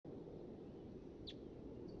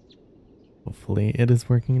Hopefully it is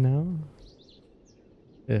working now.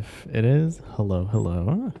 If it is, hello,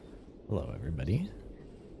 hello. Hello, everybody.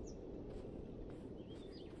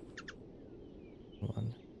 Hold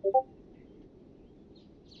on.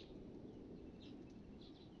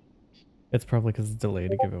 It's probably because it's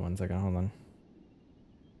delayed. Give it 1 second. Hold on.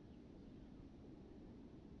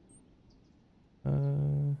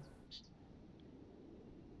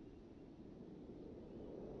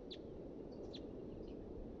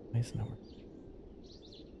 Nice number.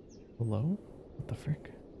 Hello? What the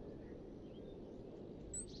frick?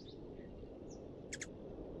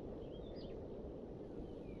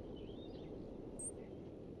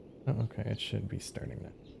 Oh, okay, it should be starting now.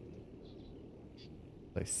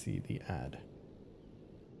 I see the ad.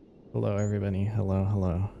 Hello, everybody. Hello,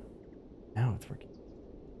 hello. Now it's working.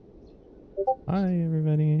 Hi,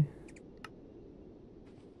 everybody.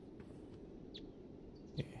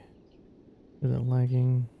 Okay. Is it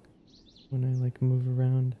lagging when I like move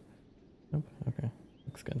around? Nope. Okay.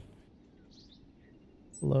 Looks good.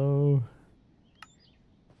 Hello.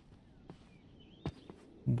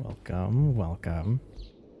 Welcome. Welcome.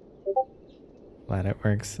 Glad it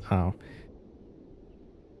works. Oh.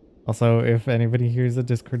 Also, if anybody hears a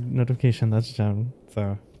Discord notification, that's Jem.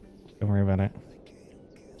 So don't worry about it.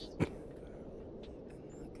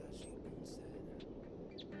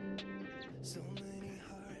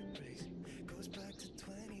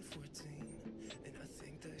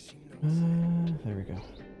 There we go.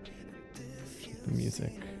 The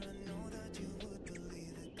music.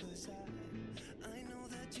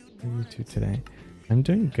 How are you two today? I'm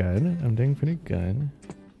doing good. I'm doing pretty good.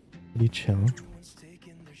 Pretty chill.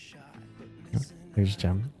 Oh, there's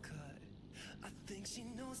Jem.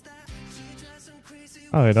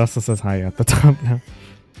 Oh, it also says hi at the top now.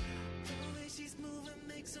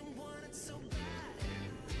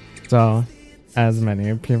 So, as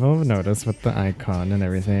many people have noticed with the icon and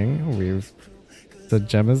everything, so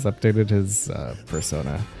Jem has updated his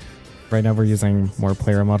persona. Right now we're using more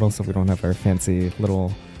player models, so we don't have our fancy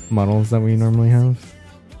little models that we normally have.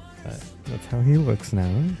 But that's how he looks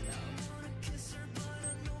now.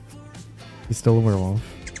 He's still a werewolf,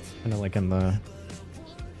 kind of like in the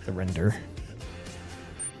render.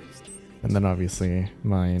 And then obviously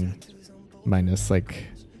mine, minus like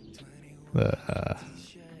the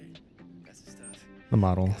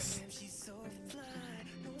models.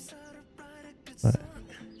 But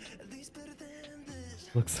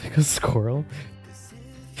looks like a squirrel.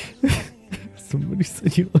 Somebody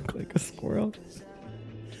said you look like a squirrel.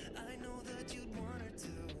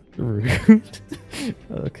 Rude.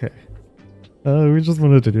 Okay. We just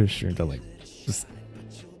wanted to do a stream to like just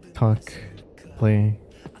talk, play,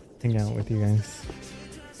 hang out with you guys.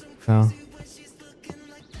 So,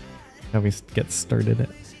 now we get started at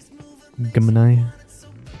Gemini.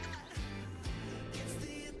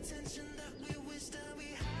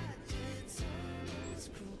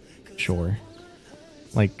 Shore.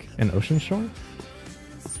 Like an ocean shore?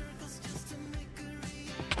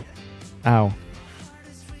 Ow.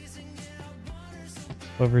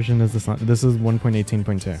 What version is this on? This is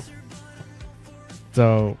 1.18.2.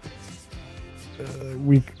 So,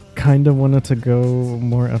 we kind of wanted to go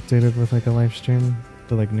more updated with like a live stream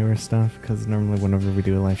to like newer stuff, because normally whenever we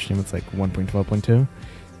do a live stream it's like 1.12.2,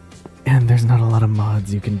 and there's not a lot of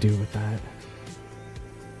mods you can do with that.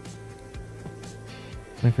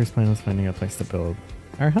 My first plan was finding a place to build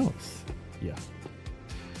our house. Yeah.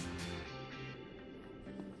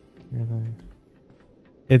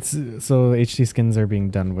 It's so HD skins are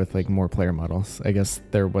being done with like more player models. I guess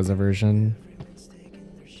there was a version.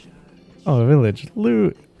 Oh, village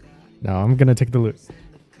loot. No, I'm gonna take the loot.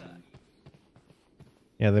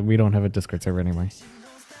 Yeah, that we don't have a Discord server anyway,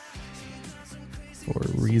 for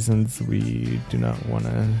reasons we do not want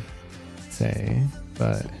to say.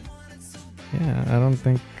 But yeah, I don't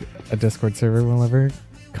think a Discord server will ever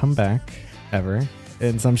come back ever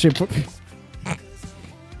in some shape.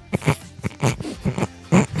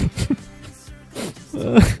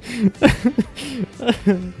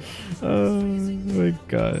 Oh my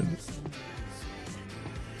god.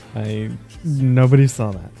 Nobody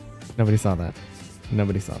saw that. Nobody saw that.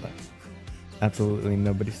 Nobody saw that. Absolutely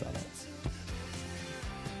nobody saw that.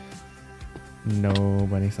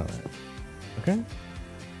 Nobody saw that. Okay?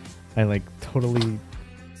 I totally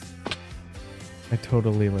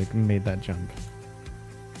like made that jump.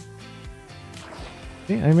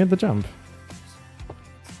 See, I made the jump.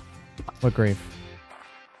 What grave?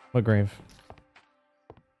 What grave?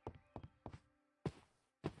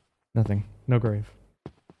 Nothing. No grave.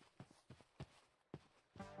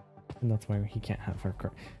 And that's why he can't have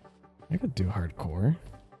hardcore. I could do hardcore.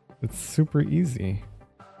 It's super easy.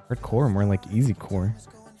 Hardcore, more like easy core.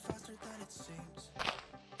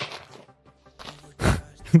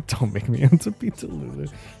 Don't make me into pizza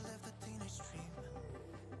loser.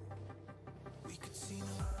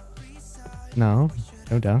 No,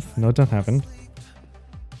 no death. No death happened.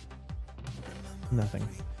 Nothing.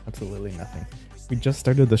 Absolutely nothing. We just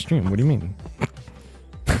started the stream. What do you mean?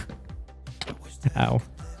 Ow.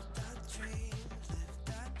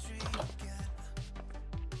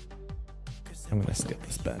 I'm gonna steal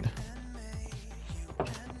this bed.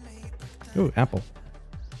 Ooh, apple.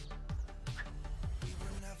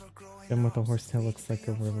 Him with a horsetail looks like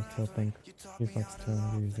a werewolf tail thing. He fucks tail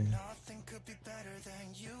you're using.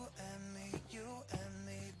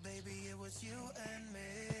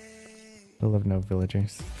 I love no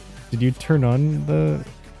villagers. Did you turn on the...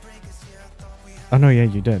 Oh no, yeah,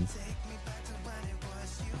 you did.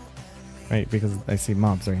 Right, because I see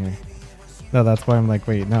mobs right here. No, that's why I'm like,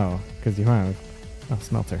 wait, no. Because you have... Oh,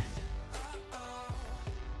 smelter.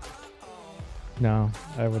 No,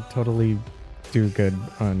 I would totally do good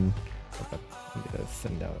on... I need to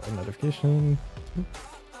send out a notification. There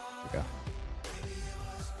we go.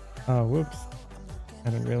 Oh, whoops. I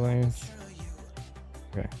didn't realize.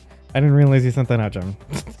 Okay. I didn't realize you sent that out, Jim.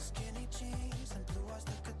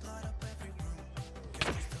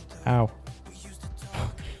 Ow.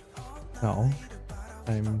 No.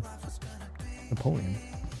 I'm Napoleon.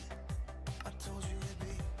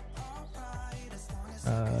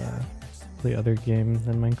 Play other games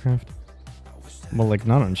than Minecraft? Well, like,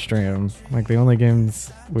 not on stream. Like, the only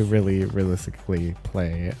games we really realistically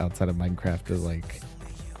play outside of Minecraft is, like,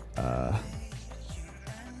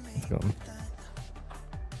 let's go.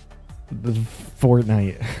 The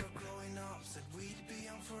Fortnite.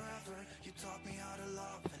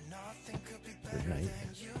 Fortnite.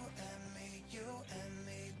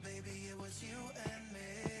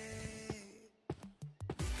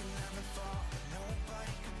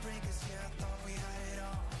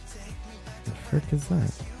 The frick is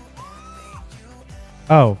that?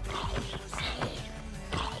 Oh.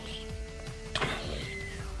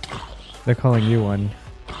 They're calling you one.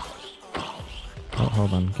 Oh,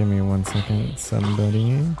 hold on. Give me 1 second.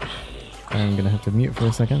 Somebody. I'm gonna have to mute for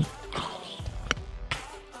a second.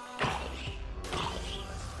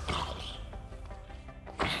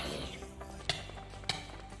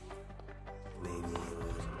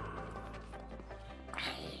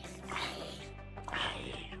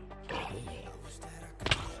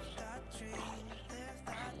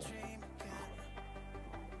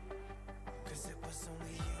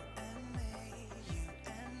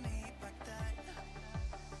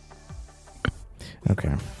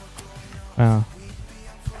 Okay.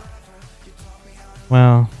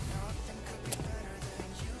 Well.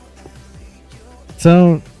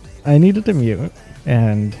 So, I needed to mute,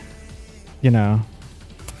 and, you know,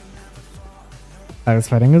 I was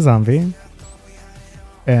fighting a zombie,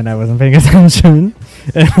 and I wasn't paying attention,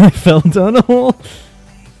 and I fell down a hole.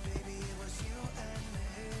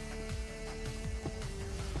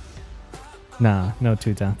 Nah, no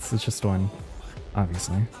 2 deaths, it's just 1,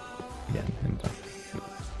 obviously. Again, and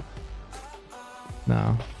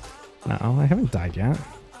no, I haven't died yet.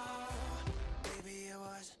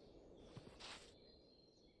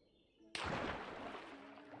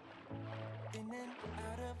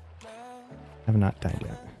 I have not died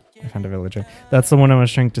yet. I found a villager. That's the one I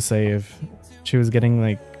was trying to save. She was getting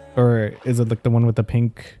like, or is it like the one with the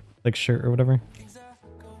pink like shirt or whatever?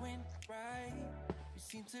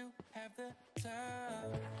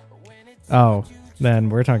 Oh, then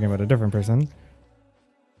we're talking about a different person.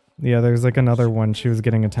 Yeah, there's like another one. She was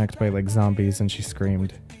getting attacked by like zombies and she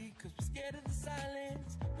screamed.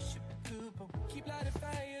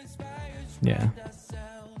 Yeah.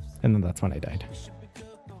 And then that's when I died.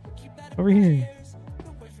 Over here.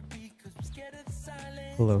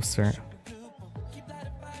 Hello, sir.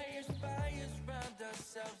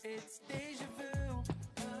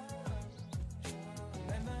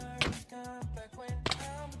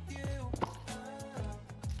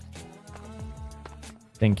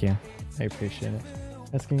 Thank you. I appreciate it.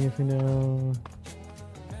 Asking if you know...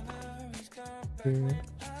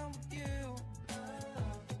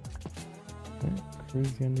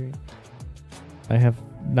 Cruise Yandere. I have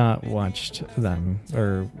not watched them,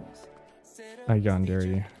 or a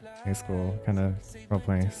Yandere high school kind of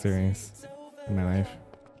roleplay series in my life.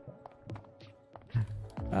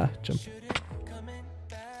 Ah, jump.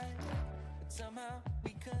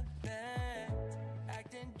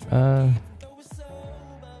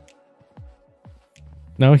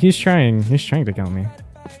 No, he's trying. He's trying to kill me.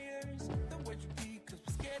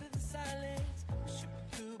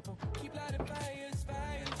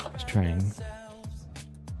 He's trying.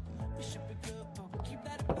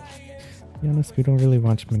 be honest, we don't really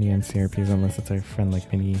watch many NCRPs unless it's our friend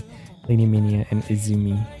like Lady Minia and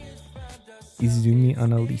Izumi. Izumi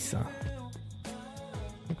Annalisa.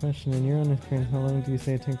 Good question. In your own experience, how long do you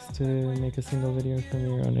say it takes to make a single video from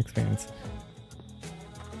your own experience?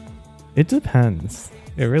 It depends.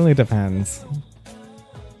 It really depends.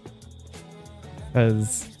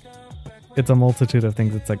 Because it's a multitude of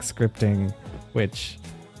things. It's like scripting, which,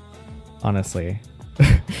 honestly,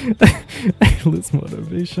 I lose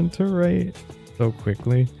motivation to write so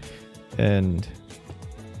quickly. And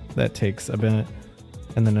that takes a bit.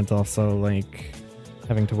 And then it's also like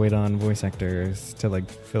having to wait on voice actors to like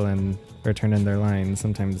fill in or turn in their lines.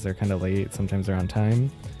 Sometimes they're kind of late, sometimes they're on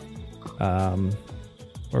time.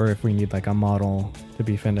 Or if we need like a model to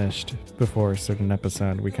be finished before a certain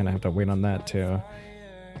episode, we kind of have to wait on that too.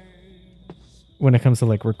 When it comes to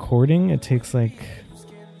like recording, it takes like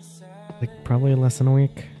probably less than a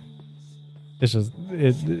week. It's just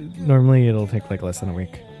normally it'll take like less than a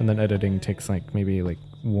week, and then editing takes like maybe like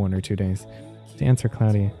 1 or 2 days. To answer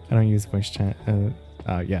Cloudy, I don't use voice chat.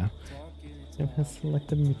 Yeah. It has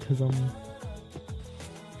selective mutism.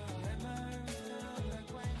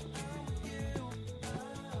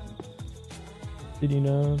 Did you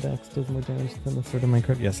know the axe does more damage than the sword in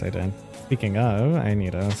Minecraft? Yes, I did. Speaking of, I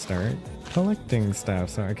need to start collecting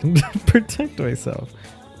stuff so I can protect myself.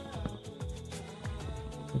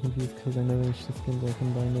 I'm confused because I know the skins are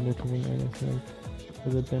combined into creating artists.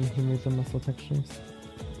 Has it been who made the muscle textures?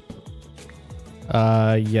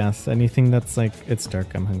 Yes. Anything that's like, it's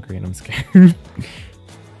dark, I'm hungry, and I'm scared.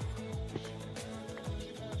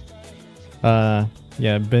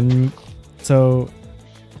 Yeah, so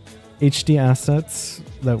HD assets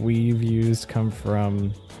that we've used come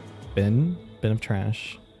from Bin of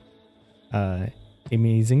Trash,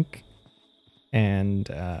 Amazing, and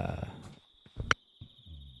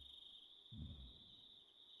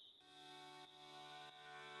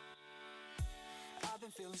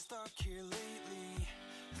feeling stuck here lately.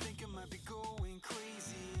 Think I might be going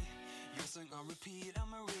crazy. Your song on repeat on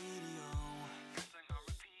my radio.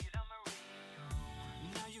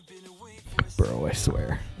 Now you've been away for bro, I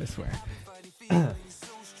swear.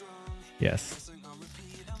 Yes.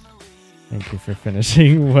 Thank you for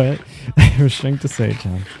finishing what I was trying to say,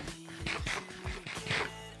 John.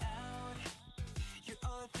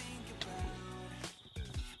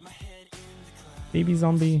 Baby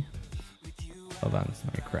zombie. Hold on,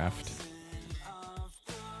 let me craft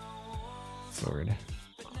sword.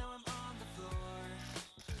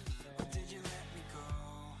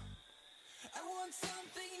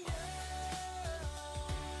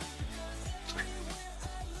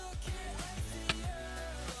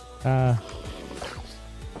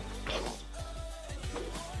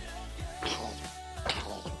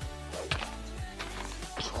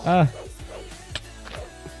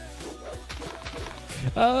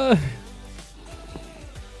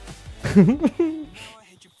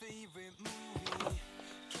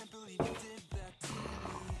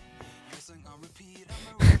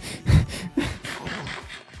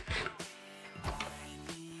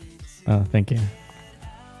 Oh, thank you.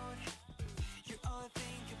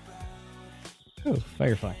 Oh,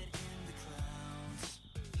 firefly.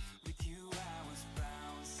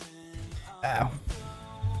 Ow.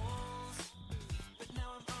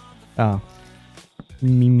 Oh.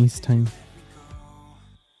 Mimi's time.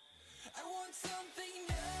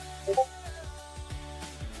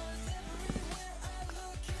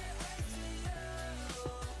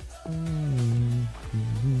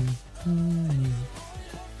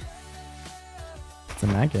 It's a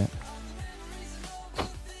maggot.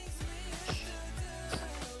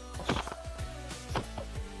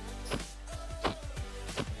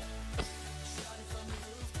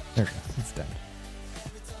 There we go. It's dead.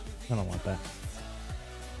 I don't want that.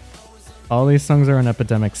 All these songs are on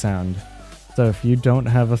Epidemic Sound. So if you don't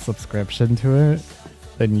have a subscription to it,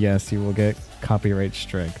 then yes, you will get copyright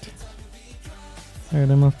strict. Alright,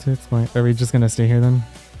 I'm off to explain. Are we just gonna stay here then?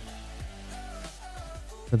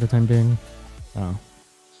 For the time being? Oh.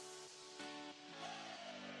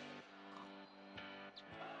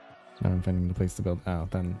 Now I'm finding the place to build. Oh,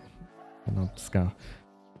 then I'll just go.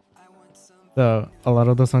 So, a lot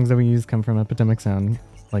of the songs that we use come from Epidemic Sound,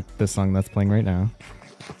 like this song that's playing right now.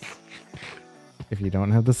 If you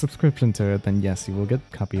don't have the subscription to it, then yes, you will get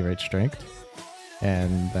copyright striked.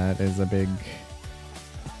 And that is a big,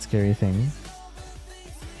 scary thing.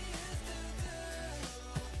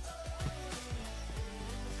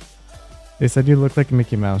 They said you look like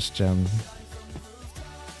Mickey Mouse, Jem.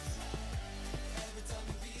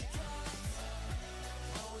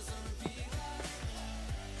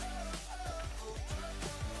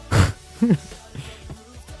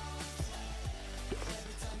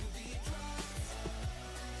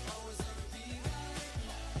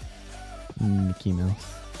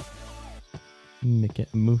 make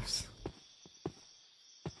it a moose.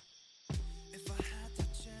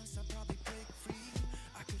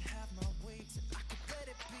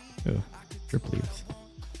 Oh, triple leaves.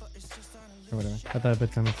 Or whatever. I thought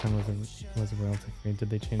Botanic Sun was a royalty free. Did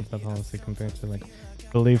they change the policy compared to like?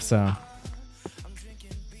 I believe so.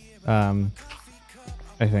 I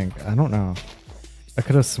think. I don't know. I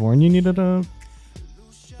could have sworn you needed a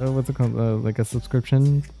what's it called? Like a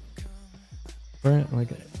subscription for it, like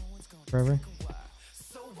forever.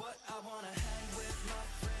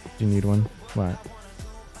 Do you need one? What?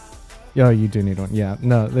 Yeah, you do need one. Yeah,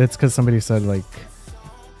 no, it's because somebody said like,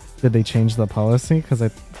 did they change the policy? Because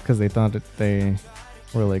they thought that they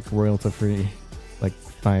were like royalty free, like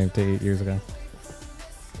 5 to 8 years ago.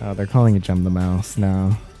 Oh, they're calling it Gem the Mouse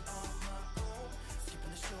now.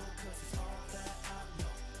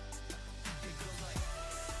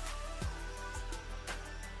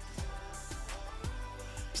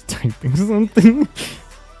 Just typing something.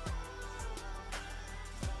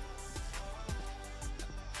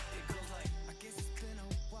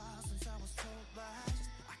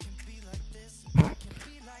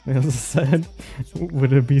 As I said,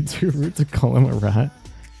 would it be too rude to call him a rat?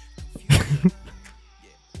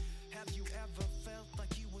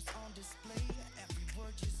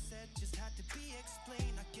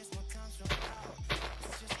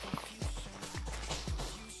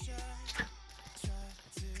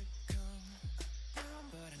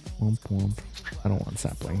 Womp womp. I don't want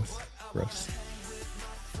saplings. Gross.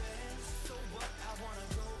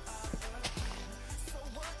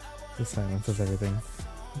 The silence is everything.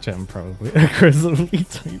 Gem probably aggressively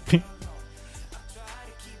typing.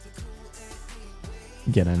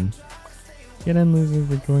 Get in. Get in, losers.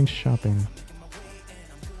 We're going shopping.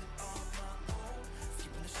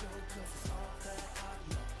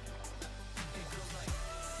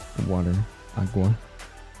 Water. Agua.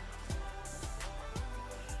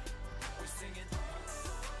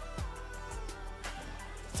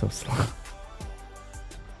 So slow.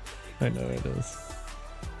 I know it is.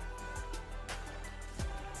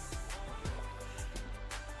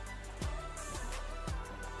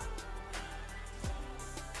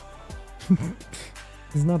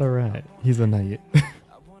 He's not a rat. He's a knight.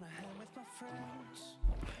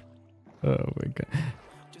 Oh my god.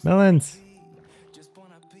 Melons!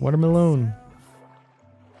 Watermelon!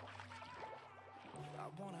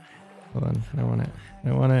 Hold on. I want it.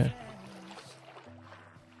 I want it.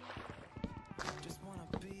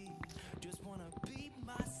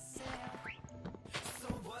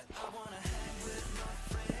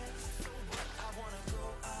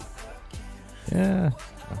 Yeah.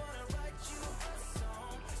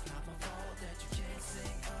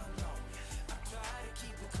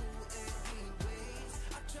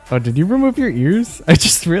 Oh, did you remove your ears? I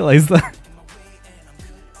just realized that.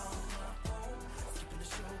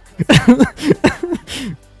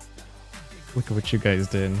 Look at what you guys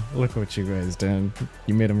did. Look at what you guys did.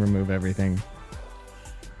 You made him remove everything.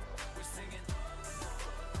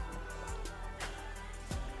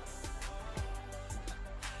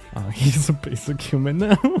 Oh, he's a basic human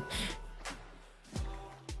now.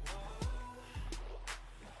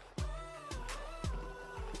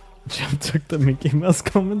 Jim took the Mickey Mouse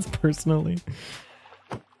comments personally.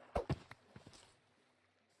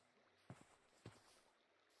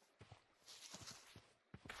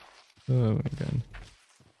 Oh my god.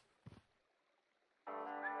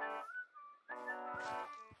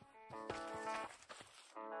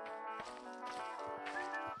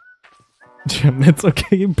 Jim, it's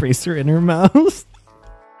okay. Embrace your inner mouse.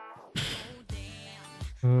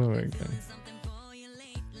 Oh my god.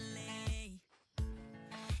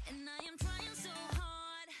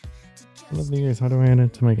 I love the ears. How do I add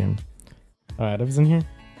it to my game? Oh, Adam's in here?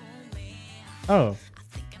 Oh.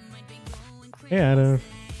 Hey, Adam.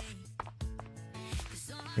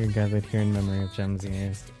 You're gathered here in memory of Gem's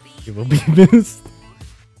ears. You will be missed.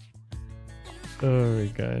 Oh my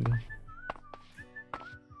god.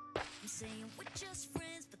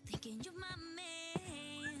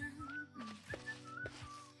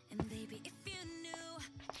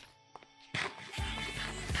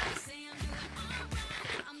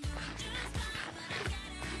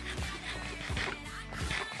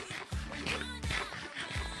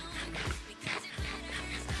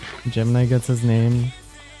 Gemini gets his name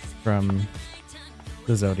from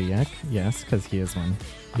the Zodiac. Yes, because he is one.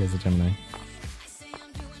 He is a Gemini.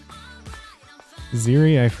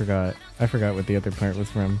 Ziri, I forgot. I forgot what the other part was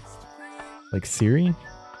from. Like Siri?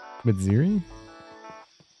 With Ziri?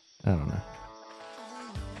 I don't know.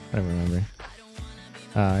 I don't remember.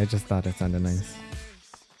 I just thought it sounded nice.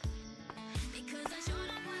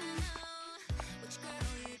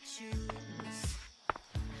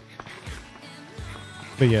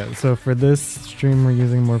 But yeah, so for this stream, we're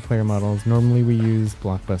using more player models. Normally we use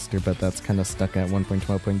Blockbuster, but that's kind of stuck at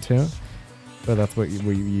 1.12.2. But that's what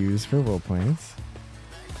we use for roleplays.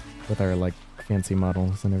 With our, like, fancy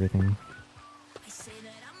models and everything.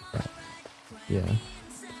 But, yeah.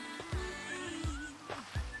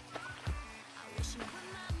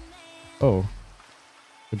 Oh.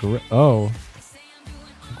 Oh.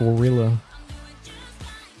 Gorilla.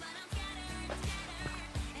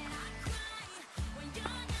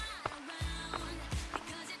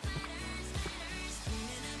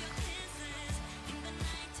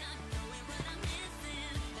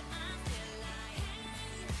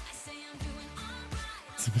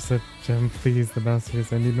 Superset gem, please, the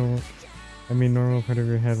bastards. I need normal. I mean, normal part of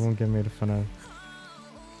your head won't get made fun of.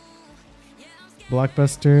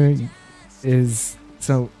 Blockbuster is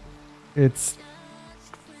so. It's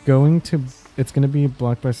going to. It's gonna be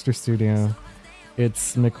Blockbuster Studio.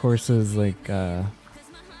 It's McHorse's like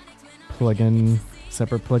plugin,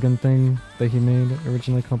 separate plugin thing that he made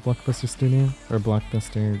originally called Blockbuster Studio or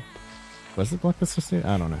Blockbuster. Was it Blockbuster Studio?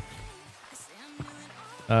 I don't know.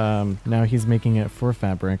 Now he's making it for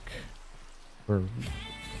Fabric. For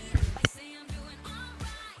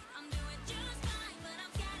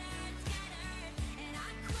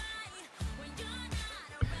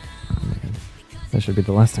that should be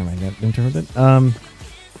the last time I get interrupted.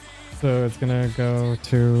 So it's gonna go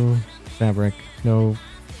to Fabric. No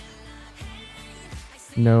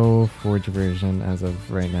Forge version as of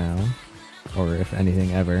right now, or if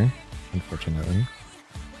anything ever, unfortunately.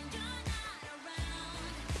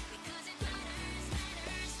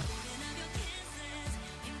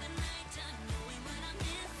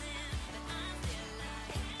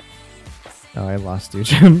 Oh, I lost you,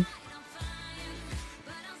 Jim.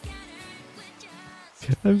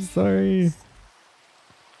 I'm sorry.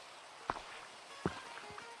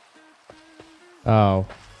 Oh.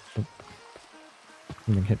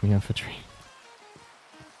 Something hit me off a tree.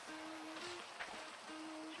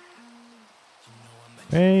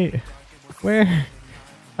 Wait. Where?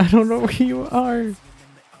 I don't know where you are.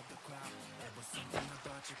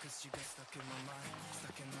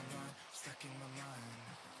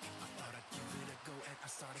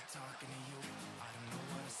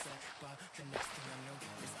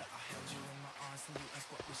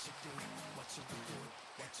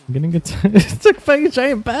 I'm getting attacked by a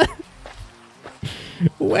giant bat.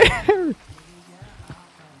 Where?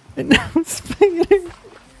 And now I'm spider.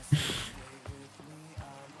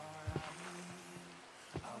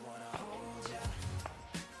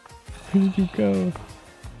 Where did you go?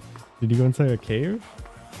 Did you go inside a cave?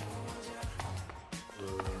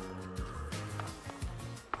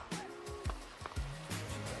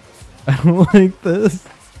 I don't like this.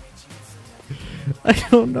 I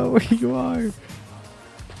don't know where you are.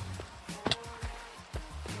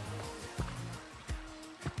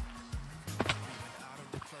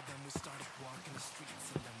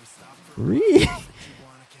 Really?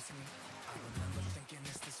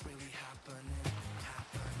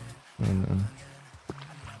 Oh no.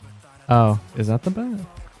 Oh, is that the bat?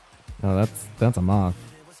 No, that's a moth.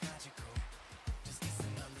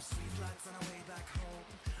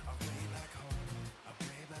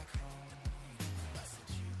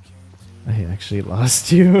 I actually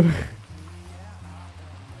lost you.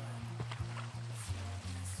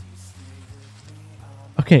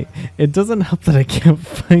 Okay, it doesn't help that I can't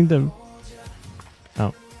find him.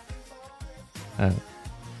 Oh.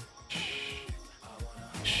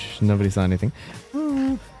 Shh. Nobody saw anything.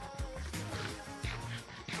 Oh.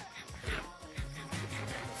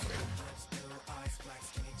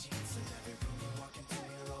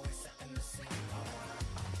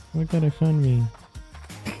 Why can't I find me?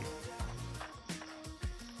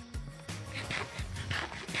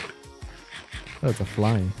 Oh, it's a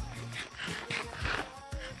fly.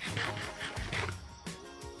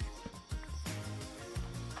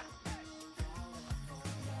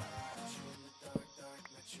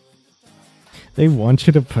 They want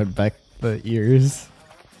you to put back the ears.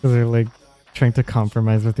 Because they're like trying to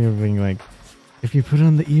compromise with you, being like, if you put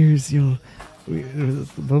on the ears, you'll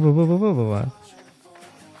blah blah blah blah blah blah.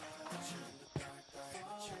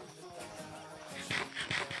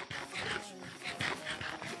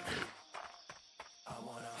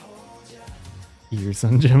 Ears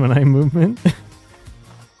on Gemini movement.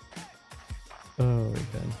 Oh my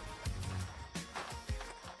god.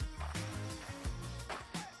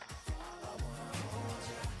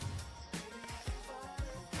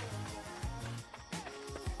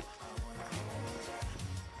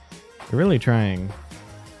 You're really trying.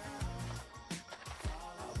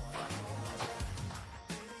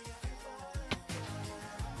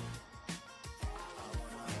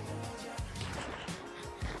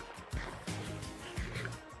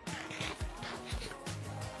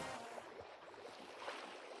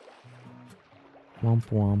 Womp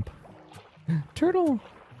womp. Turtle!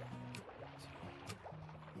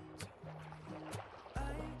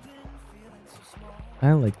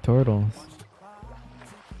 I like turtles.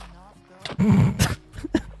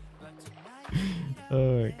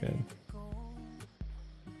 Oh my god.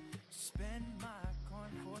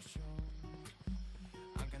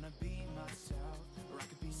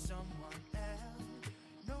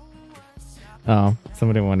 Oh,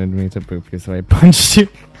 somebody wanted me to boop you, so I punched you.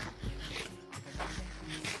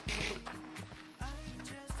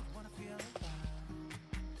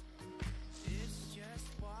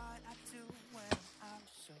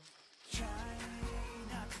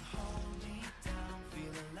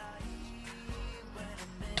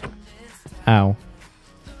 Ow.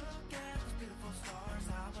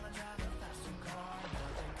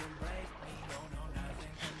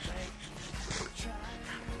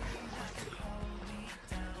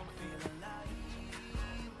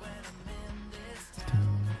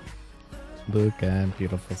 Look at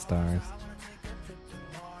beautiful stars.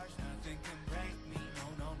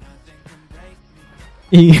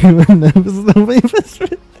 Even that was the way best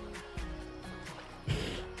friend.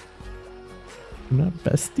 We're not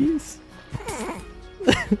besties?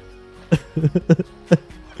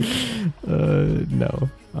 No.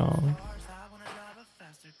 Oh.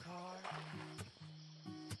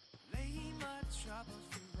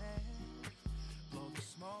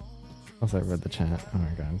 Also, I read the chat. Oh my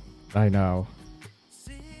god. I know.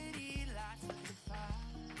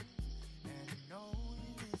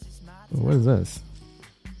 What is this?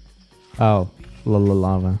 Oh,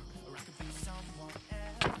 lava.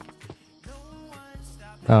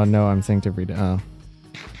 Oh no, I'm saying to read it. Oh.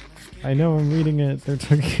 I know, I'm reading it. They're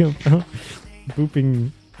talking about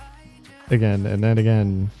booping again and then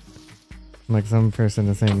again. Like some person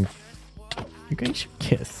is saying, you guys should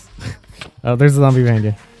kiss. Oh, there's a zombie behind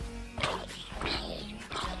you.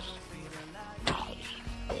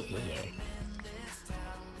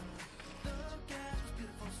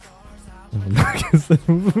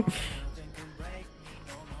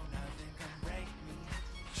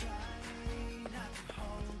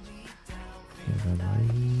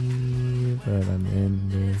 But I'm in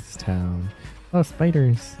this town. Oh,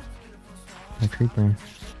 spiders. A creeper.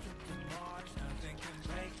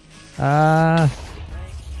 Ah.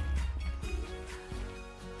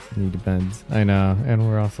 Need beds. I know. And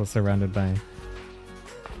we're also surrounded by,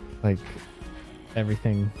 like,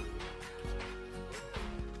 everything.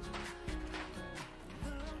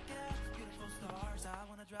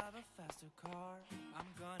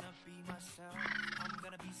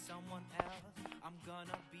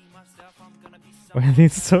 Why are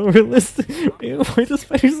these so realistic? Ew, why do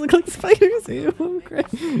spiders look like spiders? Ew, I'm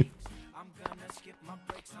crying.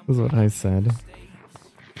 This is what I said.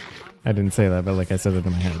 I didn't say that, but like I said it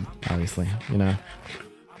in my head, obviously, you know.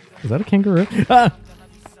 Is that a kangaroo? Ah!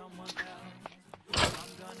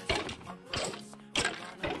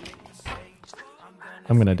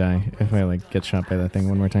 I'm gonna die if I like get shot by that thing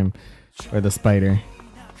one more time. Or the spider.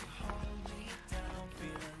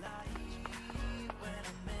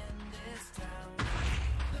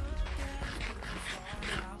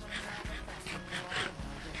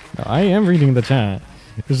 No, I am reading the chat.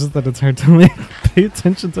 It's just that it's hard to like pay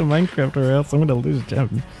attention to Minecraft or else I'm gonna lose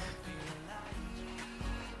gem.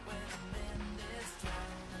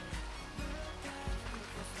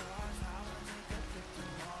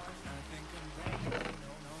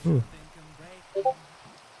 Ooh.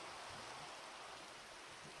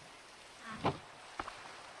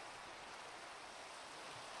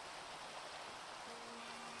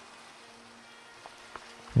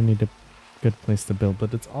 I need a good place to build,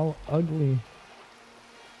 but it's all ugly.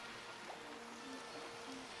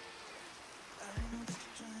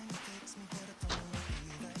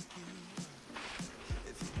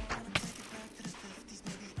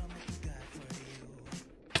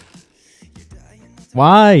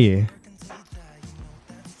 Why?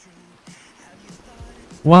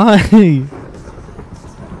 Why?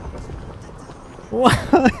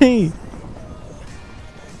 Why?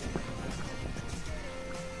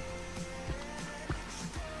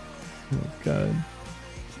 Oh my god.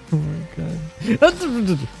 Oh my god.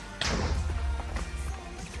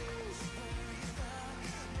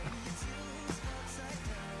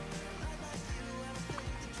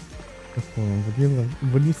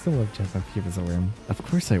 Would you still love Jeff if he was a worm? Of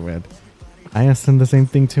course I would. I asked him the same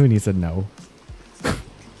thing too and he said no.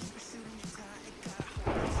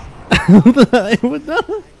 I would not.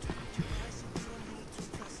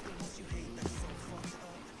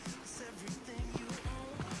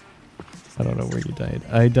 I don't know where you died.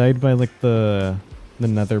 I died by like the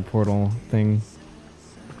nether portal thing.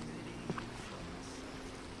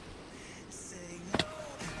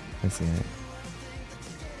 see it.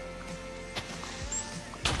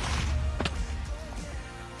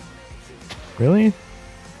 Really?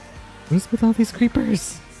 What is with all these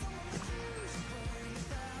creepers?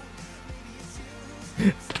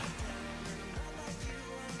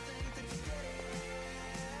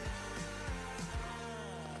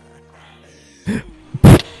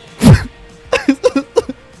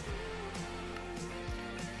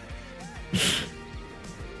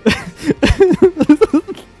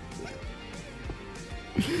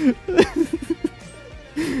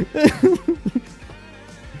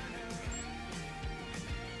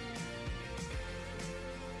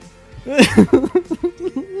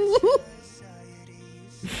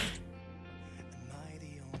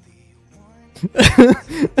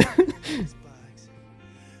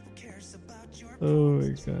 Oh my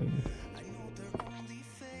god.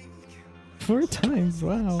 4 times,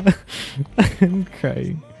 wow. I'm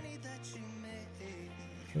crying.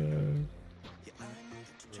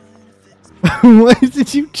 Why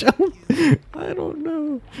did you jump? I don't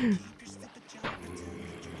know.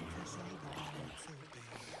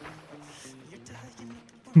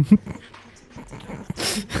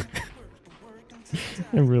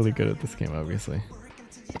 I'm really good at this game, obviously.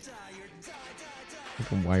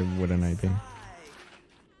 Like, why wouldn't I be?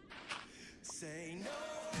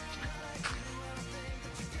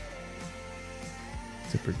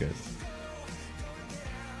 Super good.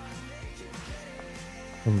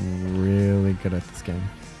 I'm really good at this game.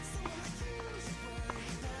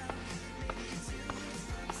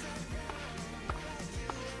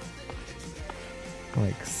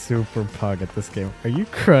 Like super pog at this game. Are you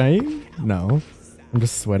crying? No. I'm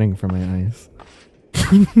just sweating from my eyes.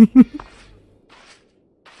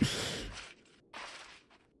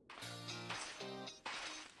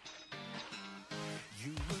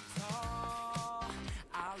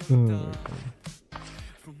 Oh my god.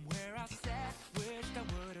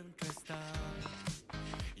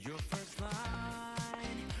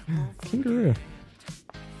 Kangaroo.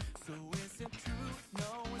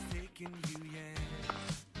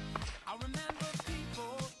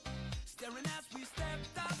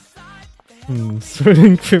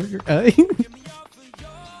 Sweating from your eye.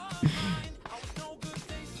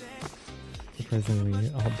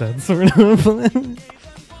 Surprisingly, all dead sort of plan.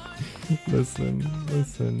 Listen,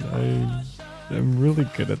 I'm really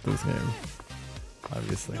good at this game.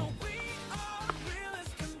 Obviously.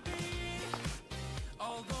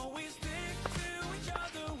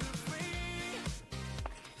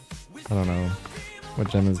 I don't know what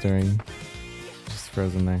Gem is doing. Just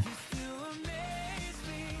frozen there.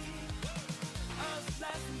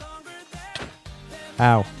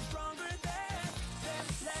 Ow.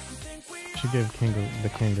 She gave the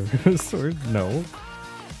kangaroo a sword? No.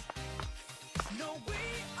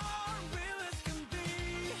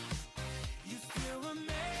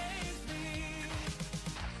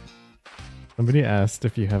 Somebody asked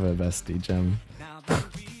if you have a bestie, Gem.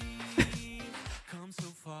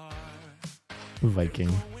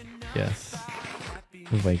 Viking. Yes.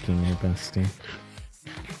 Viking, your bestie.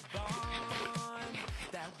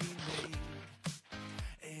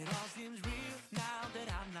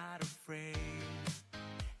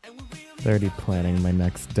 They're already planning my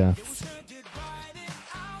next deaths.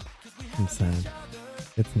 I'm sad.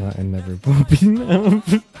 It's not and never will be now.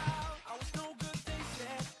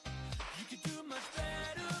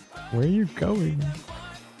 Where are you going?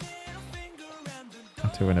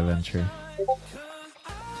 To an adventure.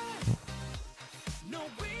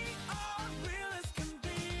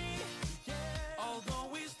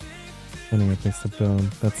 Finding a place to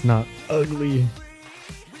build. That's not ugly.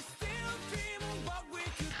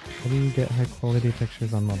 How do you get high quality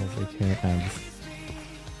pictures on models? AKA ads.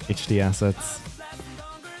 HD assets.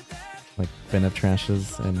 Like Bennett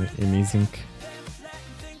trashes and Amazing.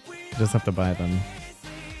 You just have to buy them.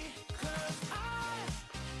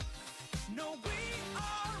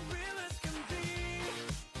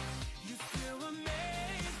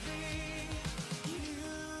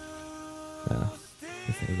 Yeah,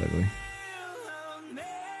 this thing is ugly.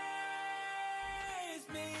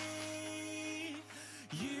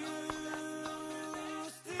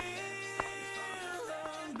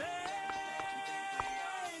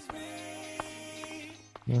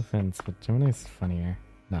 No offense, but Gemini's funnier.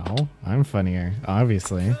 No, I'm funnier,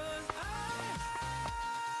 obviously.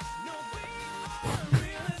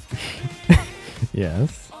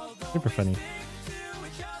 Yes, super funny.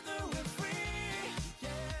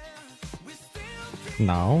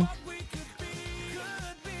 No.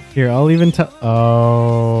 Here, I'll even tell.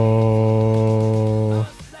 Oh,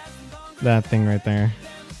 that thing right there.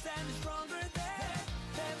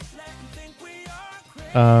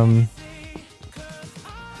 Um,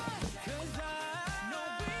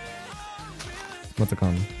 what's it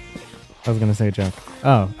called? I was gonna say a joke.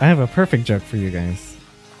 Oh, I have a perfect joke for you guys.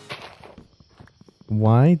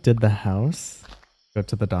 Why did the house go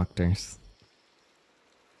to the doctors?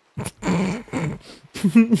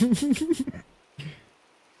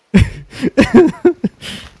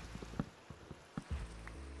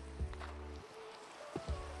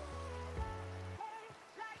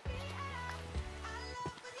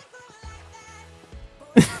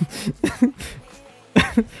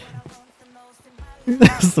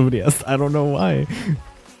 Somebody asked, I don't know why.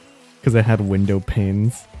 Because it had window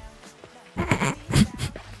panes.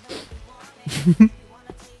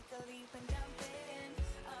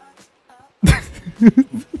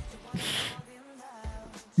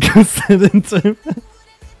 Go sit into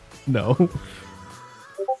no.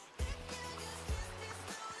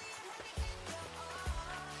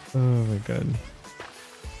 Oh my god.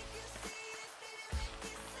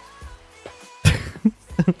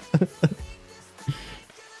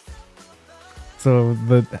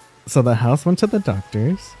 So the house went to the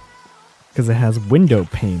doctors because it has window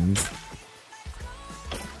panes.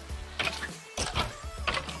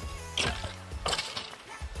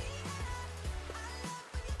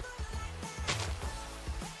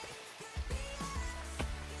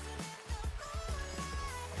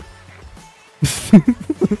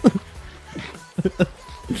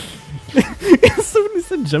 Somebody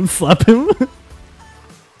said jump slap him.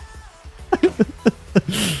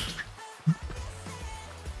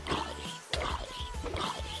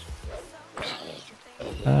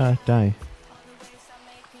 Die.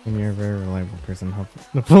 And you're a very reliable person. Help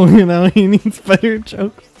Napoleon out, he needs better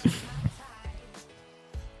jokes.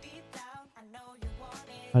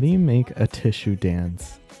 How do you make a tissue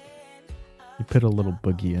dance? You put a little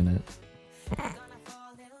boogie in it.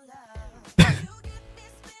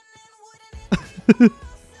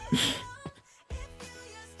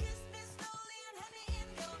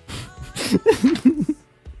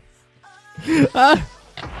 Ah!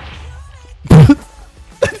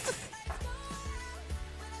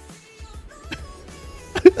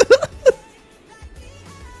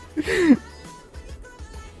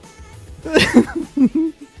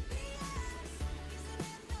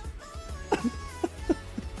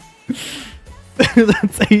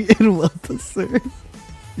 That's how you eat well to serve.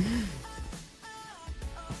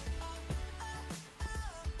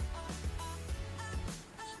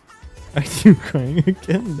 Are you crying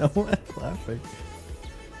again? No, I'm laughing.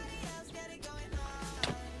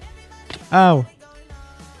 Ow!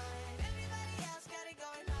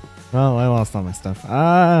 Well, I lost all my stuff.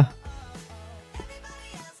 Ah!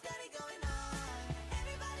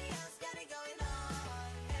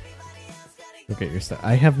 Look at your stuff.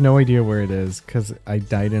 I have no idea where it is because I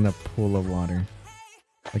died in a pool of water.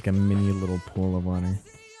 Like a mini little pool of water.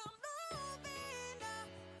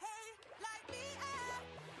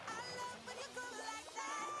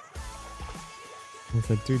 I was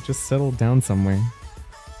like, dude, just settle down somewhere.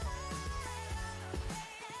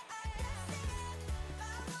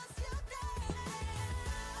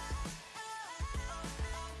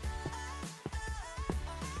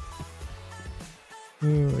 Oh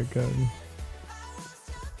my god.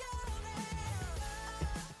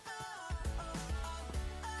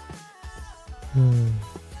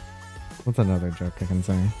 What's another joke I can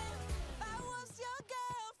say?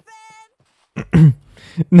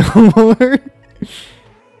 No more?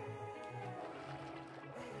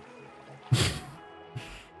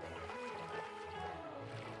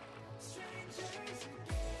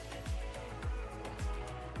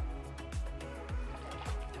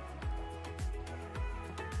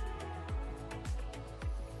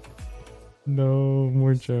 No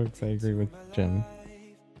more jokes. I agree with Jen.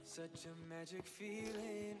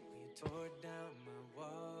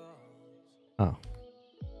 Oh. I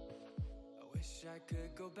wish I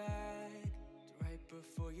could go back to right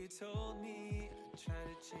before you told me I'm trying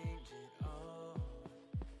to change it all.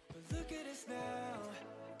 But look at us now.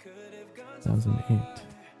 Could have gone 2008.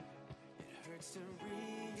 It hurts to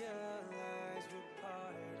realize we're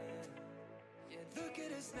parted. Yeah, look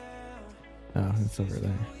at us now. Oh, it's over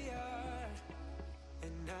there.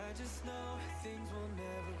 And I just know things will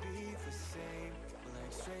never be the same. We're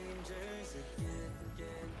like strangers again.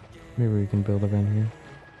 Maybe we can build around here.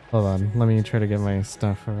 Hold on, let me try to get my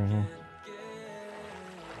stuff over here.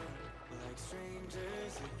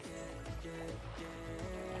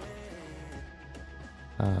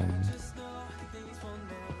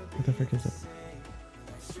 What the frick is it?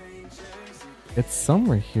 It's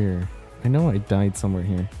somewhere here. I know I died somewhere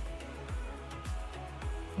here.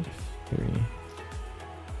 3.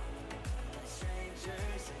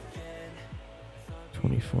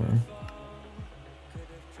 24.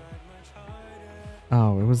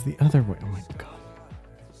 Oh, it was the other way. Oh my god.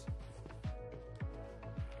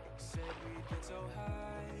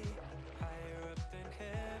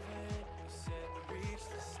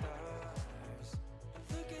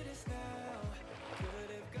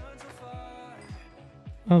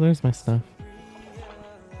 Oh, there's my stuff.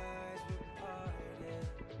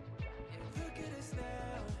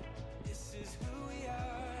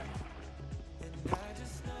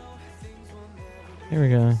 Here we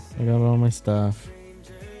go. I got all my stuff.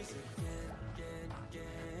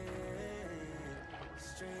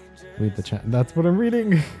 Read the chat. That's what I'm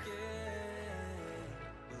reading.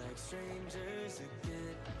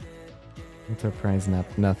 What's our prize?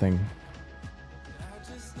 Nothing.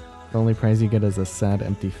 The only prize you get is a sad,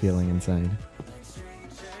 empty feeling inside.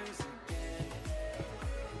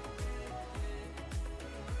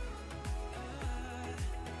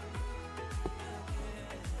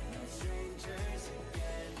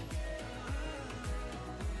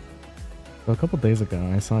 So a couple days ago,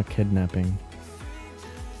 I saw a kidnapping.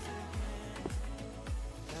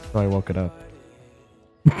 So I woke it up.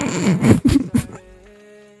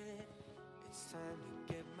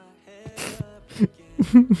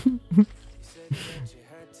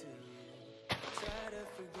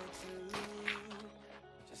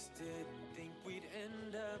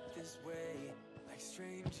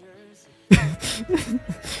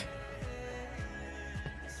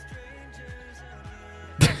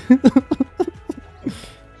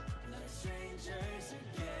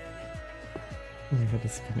 My head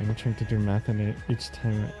is spinning. I'm trying to do math in it each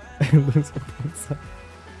time I lose a point.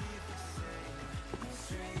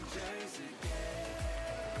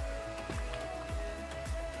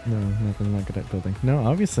 No, I'm not good at building. No,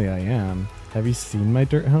 obviously I am. Have you seen my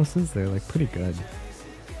dirt houses? They're like pretty good.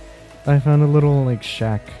 I found a little like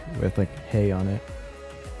shack with like hay on it.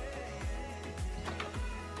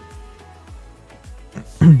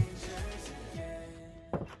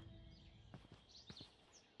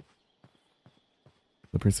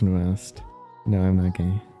 The person who asked. No, I'm not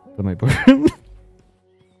gay. But my boyfriend.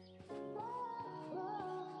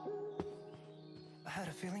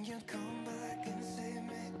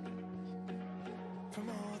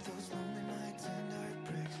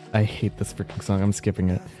 I hate this freaking song. I'm skipping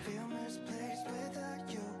it.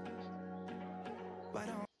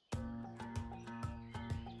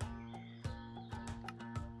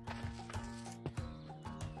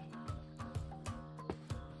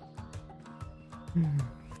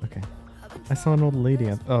 Okay. I saw an old lady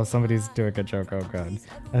at— oh, somebody's doing a joke. Oh god.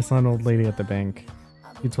 I saw an old lady at the bank.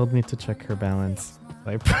 She told me to check her balance.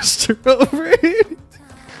 I pushed her over it.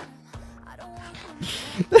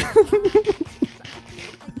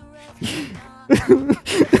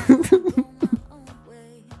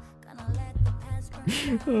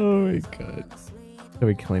 Oh my god. Can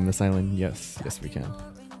we claim this island? Yes. Yes, we can.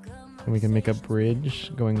 And we can make a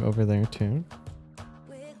bridge going over there too.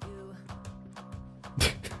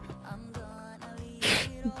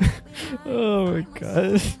 Oh my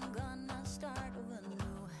god.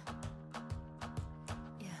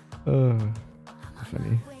 Oh,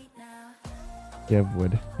 funny. You have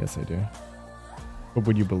wood? Yes, I do. But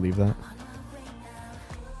would you believe that?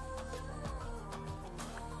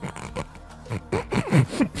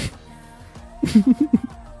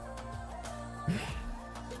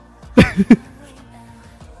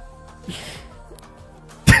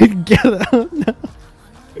 Get out now.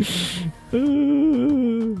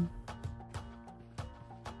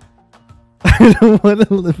 I don't want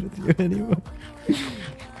to live with you anymore.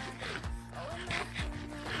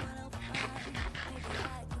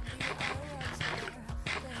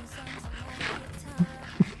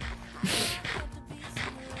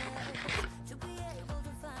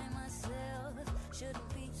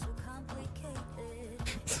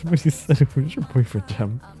 Somebody said, who's your boyfriend,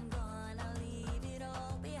 Jem?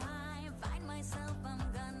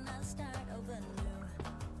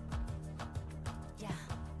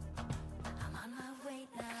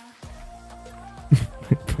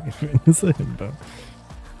 My boyfriend is a himbo.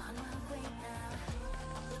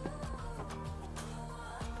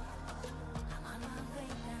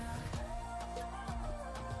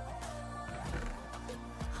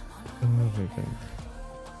 Oh my god.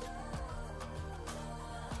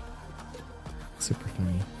 Super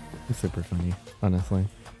funny. It's super funny, honestly.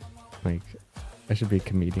 Like, I should be a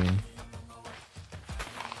comedian.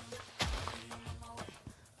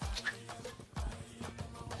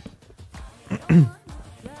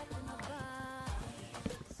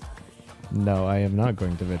 No, I am not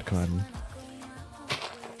going to VidCon.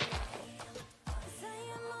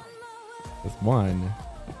 There's one.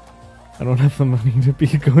 I don't have the money to be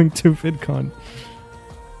going to VidCon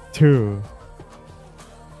 2.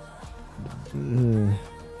 Ugh.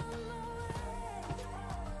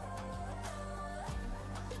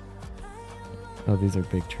 Oh, these are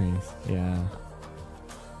big trees. Yeah.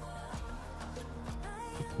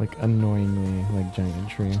 Like annoyingly, like giant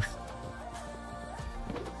trees.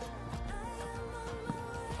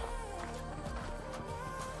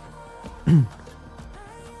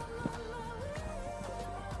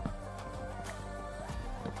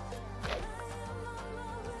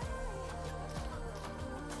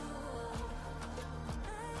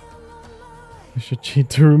 I should cheat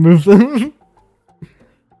to remove them.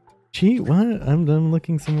 Cheat? What? I'm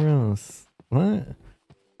looking somewhere else. What?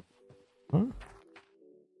 Huh?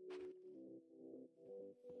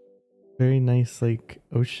 Very nice, like,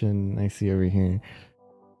 ocean I see over here.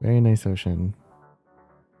 Very nice ocean.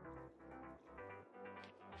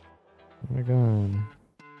 Oh my god.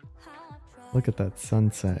 Look at that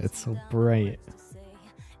sunset. It's so bright.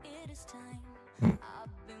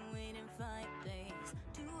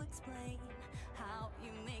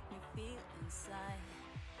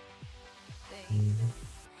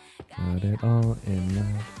 Got it all in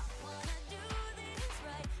now.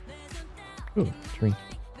 Ooh, tree.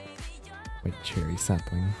 White cherry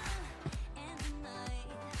sapling.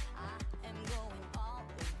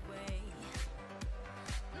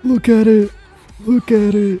 Look at it! Look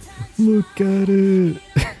at it! Look at it!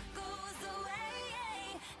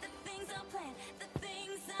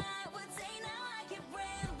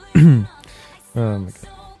 Oh my god.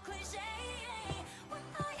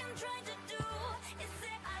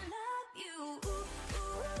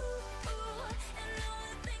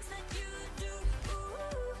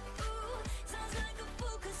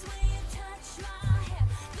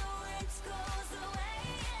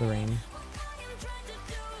 The rain.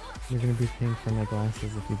 You're gonna be paying for my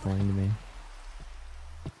glasses if you blind me.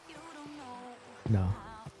 No.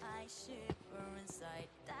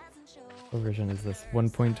 What version is this?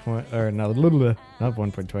 1.20 or no, not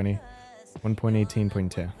 1.20.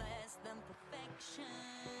 1.18.2.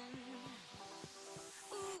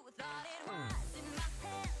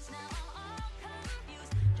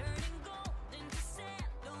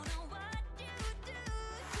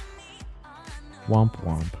 Womp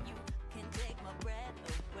womp.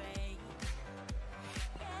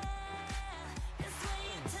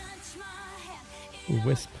 Ooh,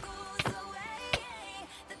 wisp.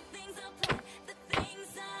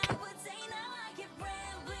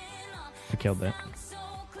 I killed that.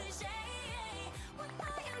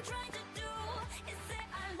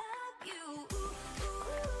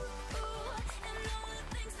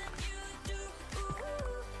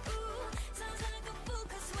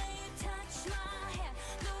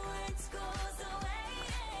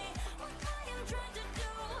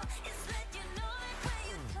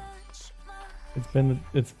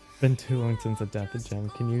 It's been too long since a death gem.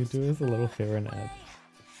 Can you do us a little favor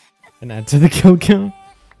and add to the kill count?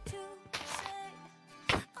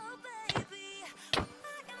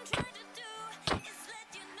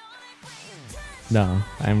 No,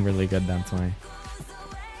 I'm really good, that's why.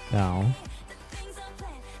 No.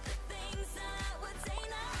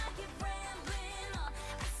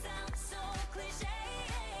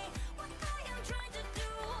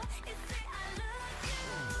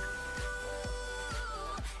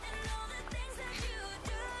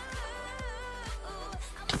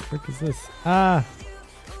 What the frick is this? Ah!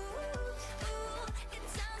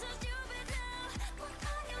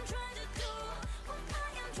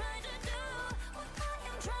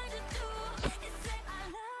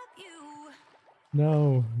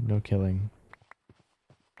 No, no killing.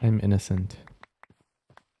 I'm innocent.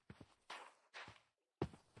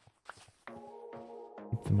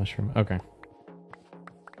 Eat the mushroom. Okay.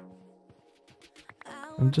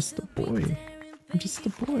 I'm just a boy. I'm just a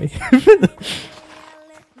boy.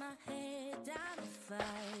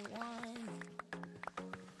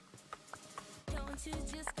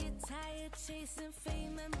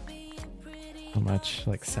 How much?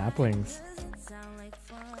 Like saplings?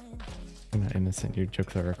 You're not innocent. Your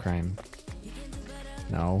jokes are a crime.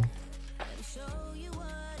 No.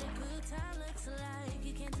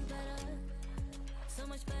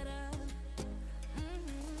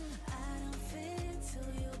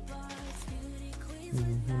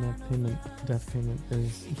 Net payment, death payment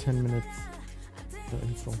is 10 minutes. No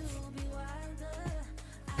insults.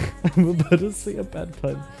 I'm about to say a bad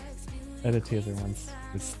pun. Edit teaser once.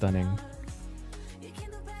 It's stunning.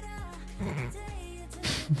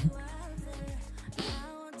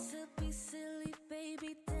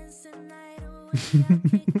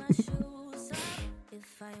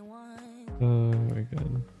 Oh my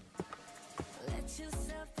god.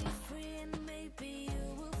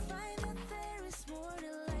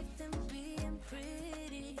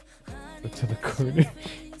 Go to the corner.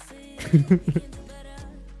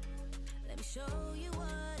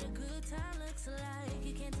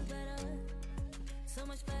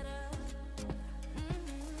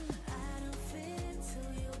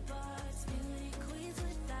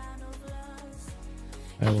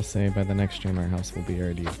 I will say by the next stream our house will be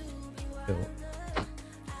already built.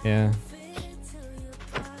 Yeah.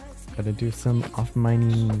 Gotta do some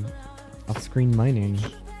off-screen mining.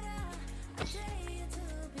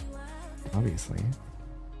 Obviously.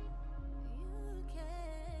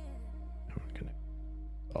 I'm gonna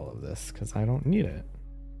all of this because I don't need it.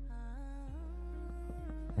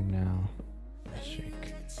 For now. Shake.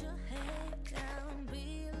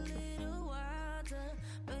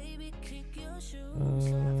 I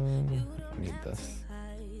need this.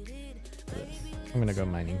 I'm gonna go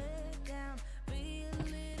mining.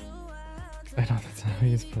 I know that's how I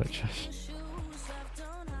use bullet trash.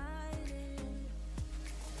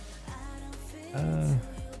 I'm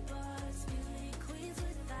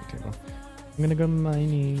gonna go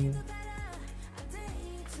mining.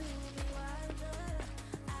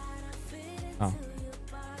 Oh.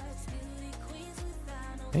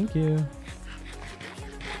 Thank you.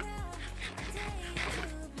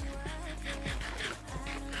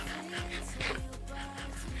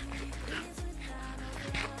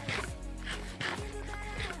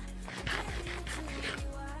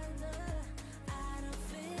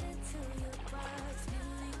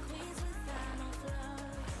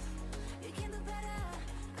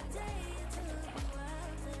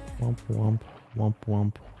 Womp womp womp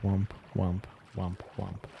womp womp womp womp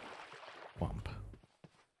womp womp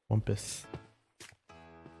wumpus.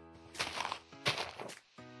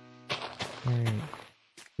 Alright.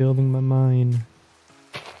 Building my mine.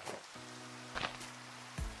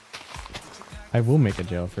 I will make a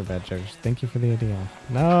jail for bad jokes. Thank you for the idea.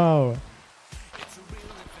 No!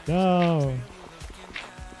 No!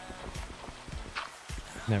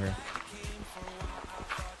 Never.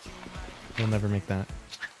 We'll never make that.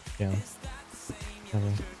 Yeah.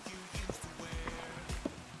 Never.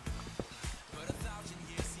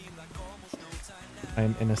 I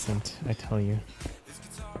am innocent, I tell you.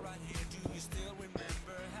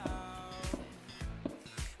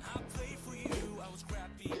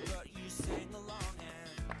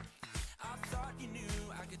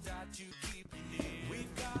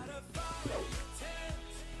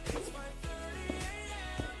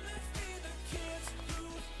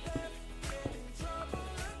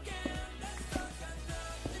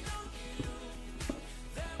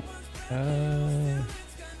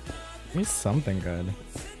 Give me something good.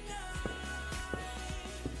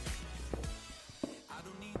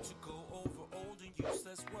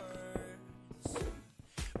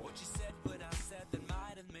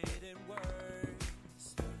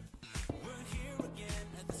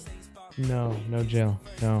 No, no jail.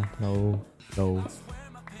 No, no, no,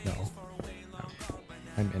 no, no.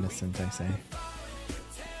 I'm innocent, I say.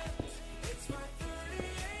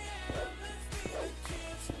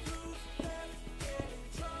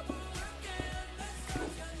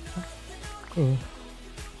 Oh.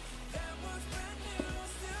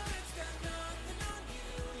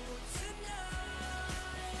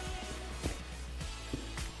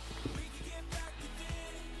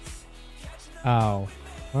 Ow.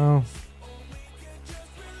 Well.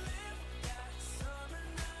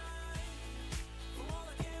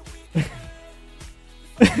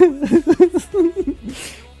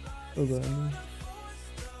 Hold on.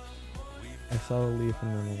 I saw a leaf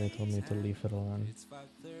and then they told me to leave it alone.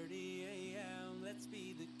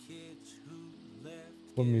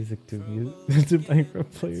 What music do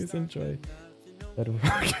Minecraft players enjoy? That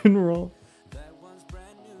rock and roll.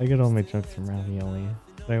 I get all my jokes from Ravioli.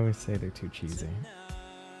 I always say they're too cheesy.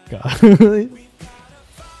 God.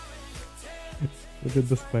 What did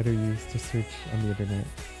the spider use to search on the internet?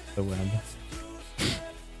 The web.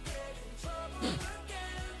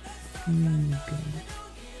 God.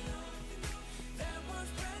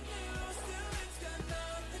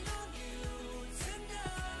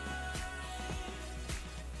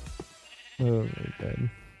 Oh my god.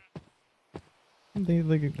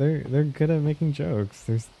 They're good at making jokes.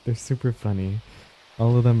 They're super funny.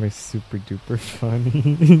 All of them are super duper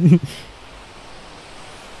funny.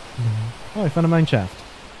 Oh, I found a mine shaft.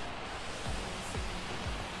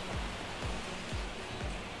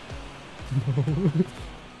 No.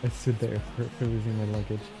 I stood there for losing my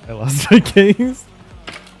luggage. I lost my case.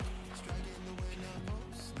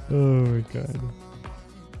 Oh my god.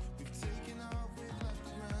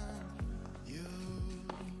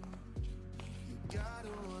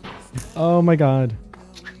 Oh my god.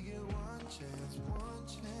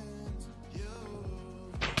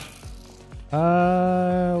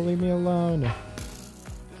 Leave me alone.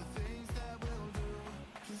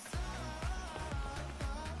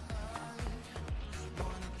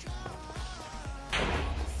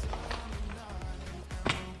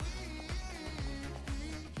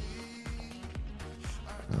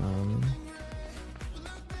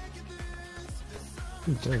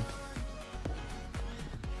 Good.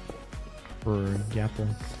 For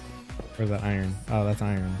Gapple. Or is that iron? Oh, that's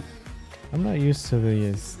iron. I'm not used to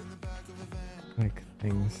these like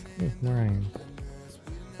things. Ooh, more iron.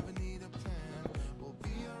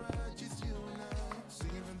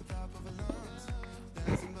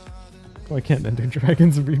 Oh, I can't enter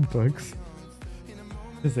dragons read books.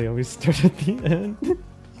 Because they always start at the end.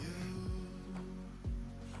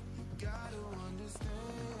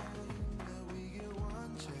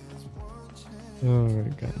 Oh my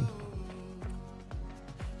god.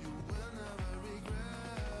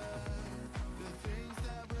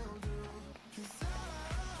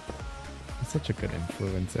 It's such a good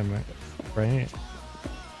influence, am I right?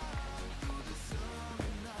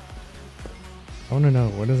 I want to know,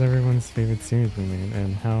 what is everyone's favorite series we made,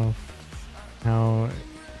 and how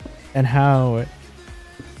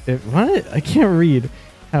what? I can't read.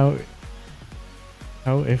 How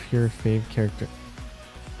if your fave character.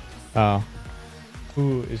 Oh.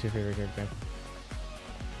 Who is your favorite character?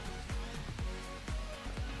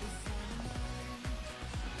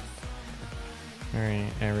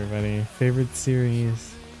 Alright, everybody. Favorite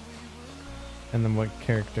series. And then what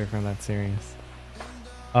character from that series?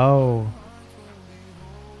 Oh.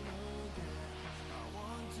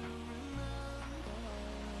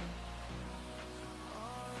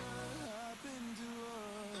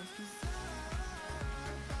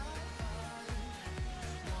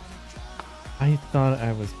 I thought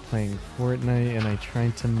I was playing Fortnite and I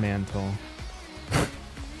tried to mantle.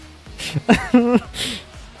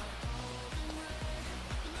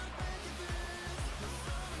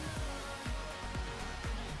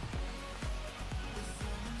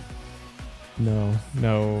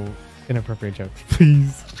 No inappropriate jokes,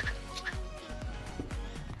 please.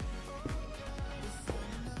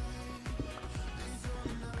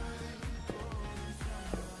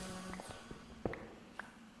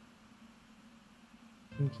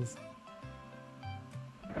 Just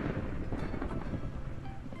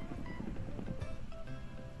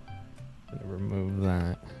gonna remove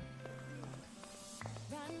that.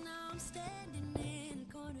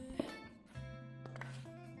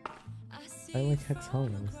 I like Hex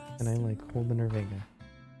Hollows, and I like Holden or Vega.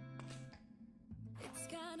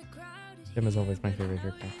 Jim is always my favorite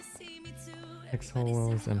character. Hex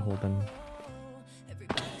Hollows and Holden.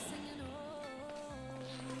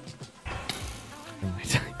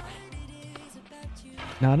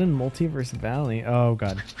 Not in Multiverse Valley. Oh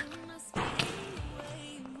god.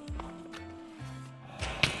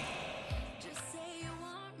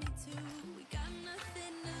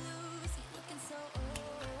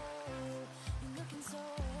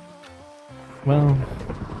 Well,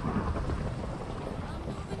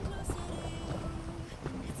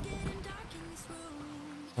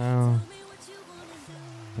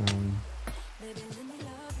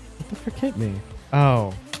 what the frick hit me?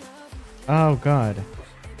 Oh god.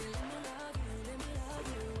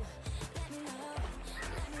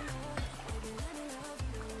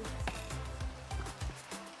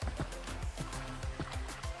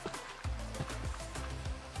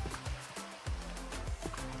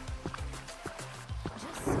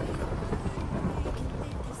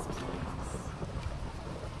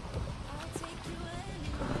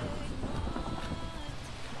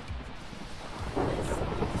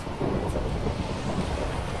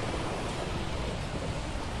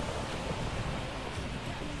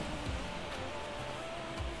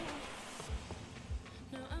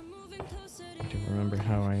 Remember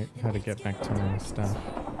how to get back to my stuff.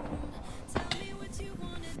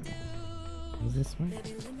 Is this way?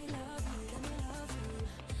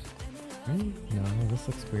 Right? No, this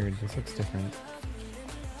looks weird. This looks different.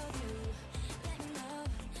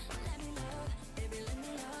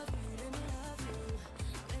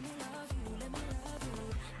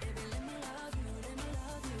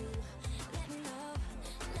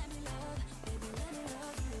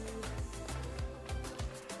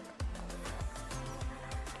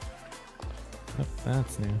 Oh,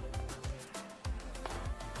 that's new.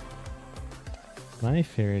 My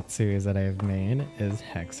favorite series that I've made is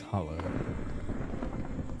Hex Hollow.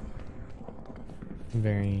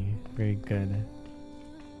 Very, very good.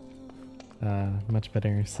 Much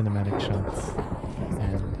better cinematic shots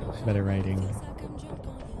and better writing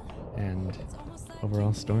and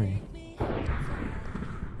overall story.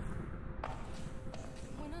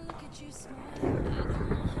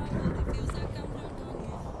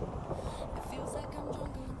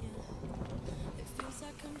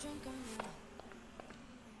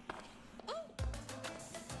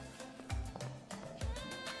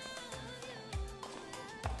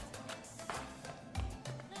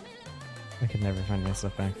 I could never find my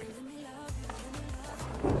stuff back.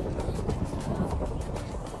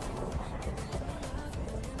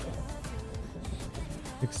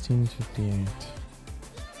 $16.58.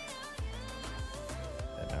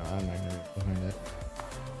 No, I'm not gonna find it.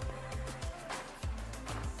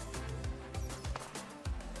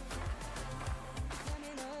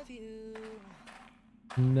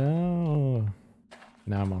 No.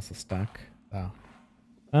 Now I'm also stuck. Oh.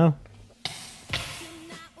 Oh.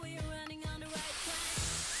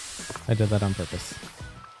 I did that on purpose.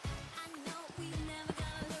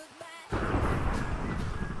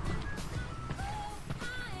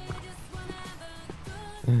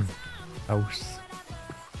 House.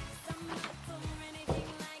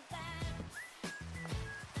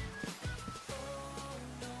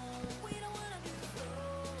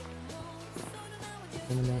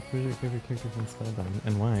 Who's your favorite character from Spellbound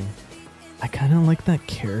and why? I kind of like that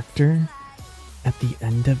character at the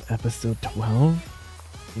end of episode 12.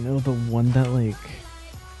 You know, the one that like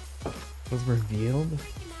was revealed?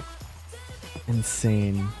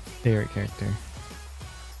 Insane favorite character.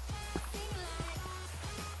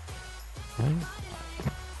 What?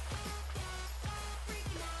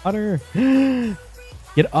 Otter!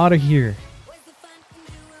 Get out of here!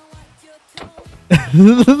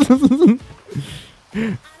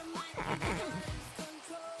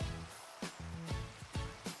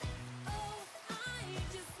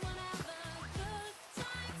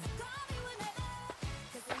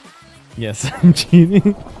 Yes, I'm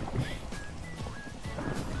cheating.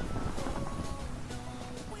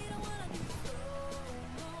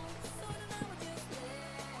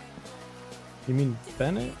 You mean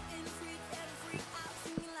Bennett?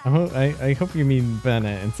 I hope you mean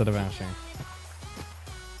Bennett instead of Asher.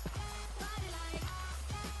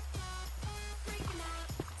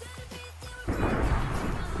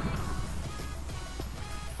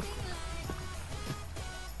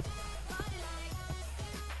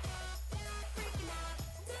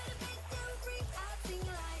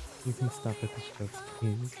 You can stop at the jokes,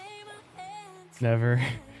 please. Never.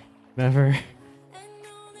 Never.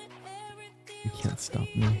 You can't stop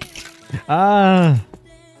me. Ah!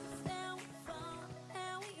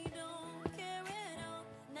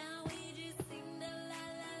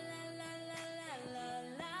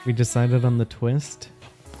 We decided on the twist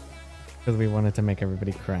because we wanted to make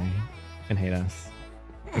everybody cry and hate us.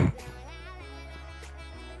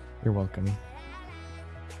 You're welcome.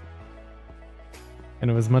 And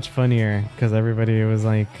it was much funnier because everybody was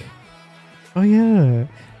like, oh yeah,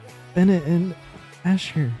 Bennett and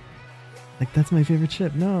Asher. Like, that's my favorite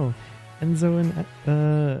ship. No, Enzo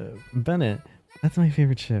and Bennett. That's my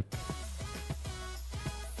favorite ship.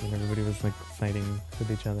 And everybody was like fighting with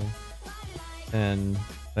each other. And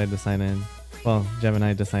I decided, well,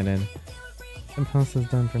 Gemini decided, Impulse is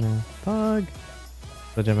done for now. Pog!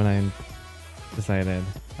 So Gemini decided,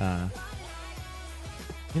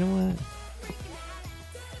 you know what?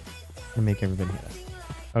 And make everybody hit us.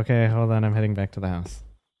 Okay, hold on, I'm heading back to the house.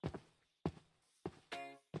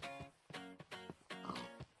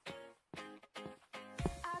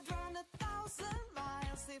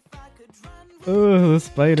 Oh, the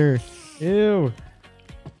spider. Ew.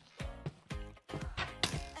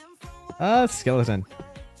 Ah, skeleton.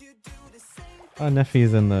 Oh,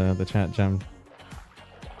 Neffy's in the chat, Gem.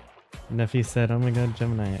 Neffy said, oh my god,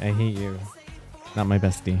 Gemini, I hate you. Not my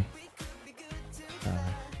bestie.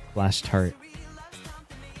 Flash tart.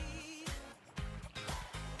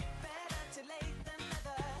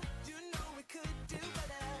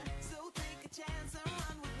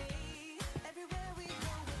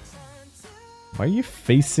 Why are you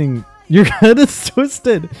facing? Your head is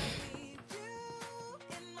twisted.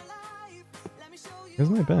 Where's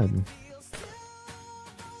my bed?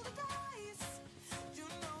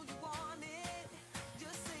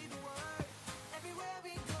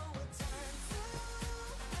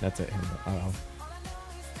 That's it. Uh-oh.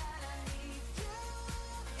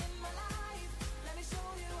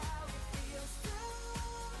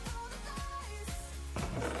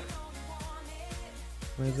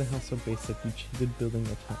 Why is the house so basic? You cheated building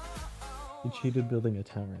a tower. You cheated building a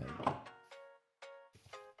tower.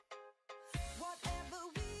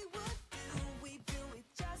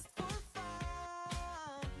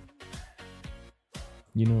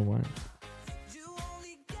 You know what?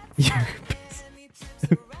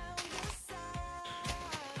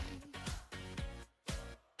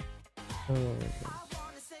 Oh my god.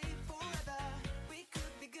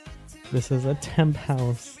 This is a temp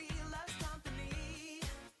house.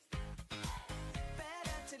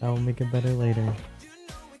 I'll make it better later.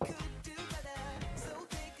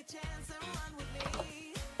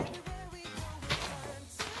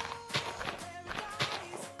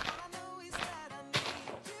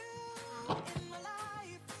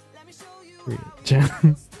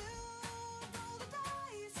 Jam.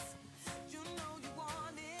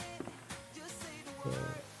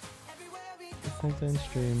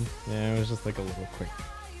 Stream. Yeah, it was just like a little quick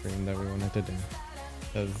stream that we wanted to do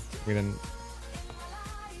because we didn't.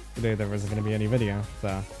 Today there wasn't gonna be any video,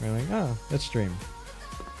 so we're like, oh, let's stream.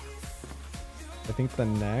 I think the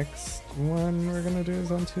next one we're gonna do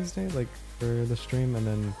is on Tuesday, like for the stream, and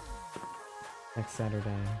then next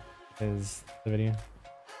Saturday is the video.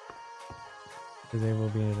 Tuesday will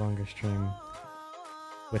be a longer stream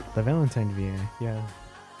with the Valentine VA. Yeah.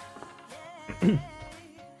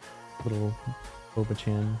 Little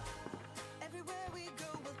Boba-chan.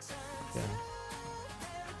 Yeah.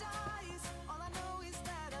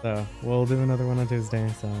 So, we'll do another one on Tuesday,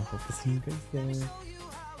 so hope to see you guys there.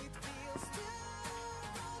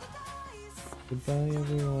 Goodbye,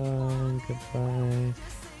 everyone. Goodbye.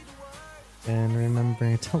 And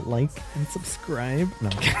remember to like and subscribe. No,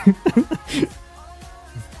 I'm kidding.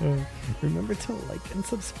 Remember to like and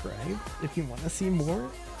subscribe if you want to see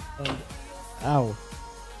more. Ow.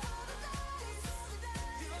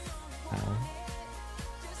 Ow.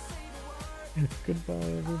 Goodbye,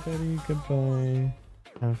 everybody. Goodbye.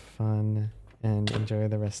 Have fun and enjoy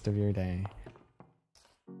the rest of your day.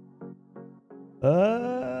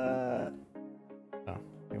 Oh,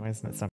 why isn't it